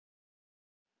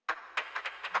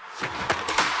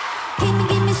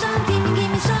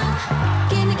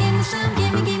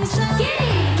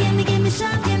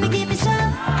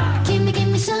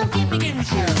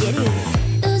Giddy.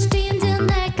 우주 뒤흔든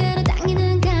날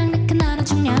끌어당기는 강력한 너로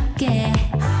중력계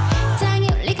땅에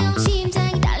울리고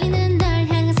심장이 달리는 널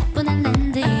향한 사뿐한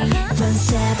랜딩. One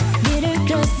step 길을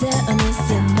cross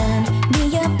어느새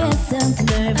난네 옆에서 too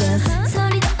nervous.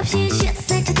 소리도 없이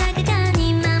살짝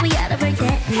다가가니 맘을 열어볼 때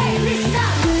Hey listen up.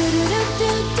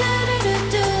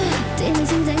 뚜루루뚜뚜루루뚜 뛰는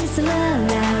심장이 slow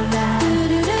loud loud.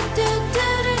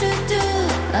 뚜루루뚜뚜루루뚜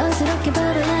어스럽게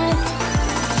butterfly.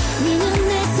 네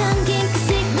눈에 담긴 그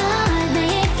시그널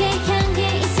나에게 향해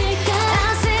있을까.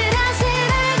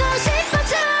 아슬아슬하고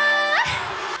싶어져.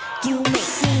 You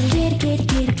make me giddy giddy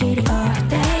giddy giddy all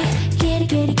day. Giddy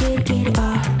giddy giddy giddy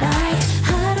all night.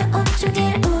 하루 온종일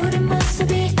우리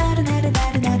모습이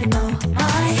아른아른아른아른 no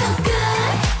So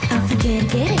good I feel giddy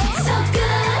giddy So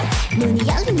good 문이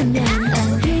열린다면 I'm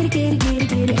giddy giddy giddy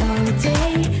giddy all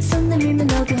day. 손 내밀면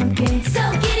너도 함께 So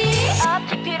giddy Up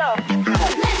to it up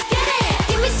Let's get it.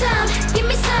 Give me some give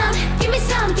me some give me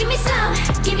some give me some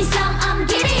give me some I'm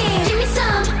giddy. Give me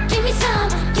some give me some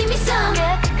give me some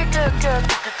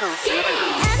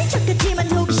Giddy. 아닌 척하지만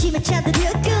호기심에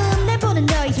차들였군. 날 보는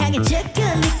널 향해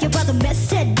접근. 느껴봐도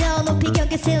메시지 더 높이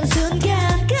경계 세운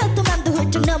순간 그것도 맘도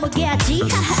훌쩍 넘어가지.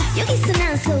 여기서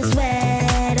난 so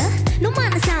sweater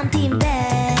너만한 something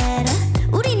better.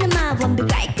 우리는 마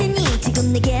완벽할 테니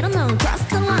지금 내게로 넌 cross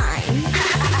the line.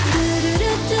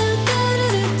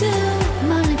 뚜루루뚜뚜루루뚜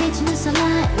멀리 비치는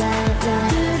sunlight right right.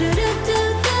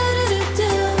 뚜루루뚜뚜루루뚜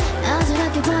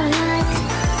어지럽게 burn like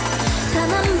단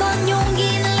한 번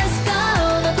용기는 let's go.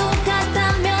 너도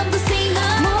같다면 또 say no.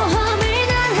 모험을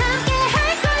난 함께 할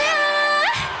거야.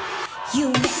 You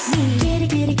make me giddy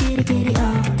giddy giddy giddy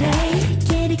all day.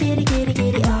 Giddy giddy giddy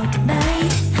giddy all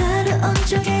night. 하루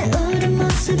온종일 우리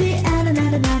모습이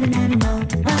아른아른아른아른 no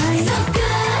So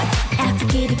good after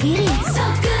giddy giddy So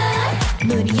good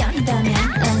문이 열린다면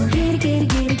I'm giddy giddy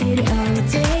giddy giddy all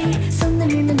day. 손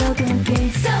내밀면 너도 함께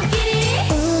So giddy.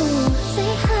 Ooh,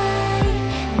 say hi.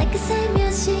 내가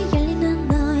살며시 열리는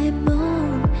너의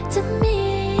몸tum이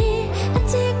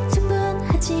아직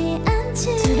충분하지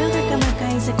않지. 들어갈까 말까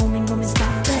이제 고민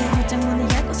stop it. 활짝 문을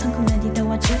열고 성큼 날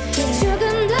도와줄게.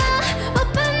 조금 더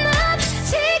open up.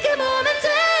 지금 오면 돼.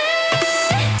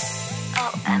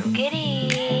 Oh I'm giddy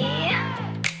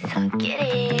So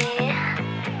giddy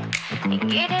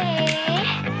Giddy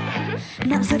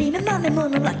망설이면 맘의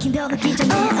문을 락힌 더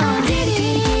느끼잖아.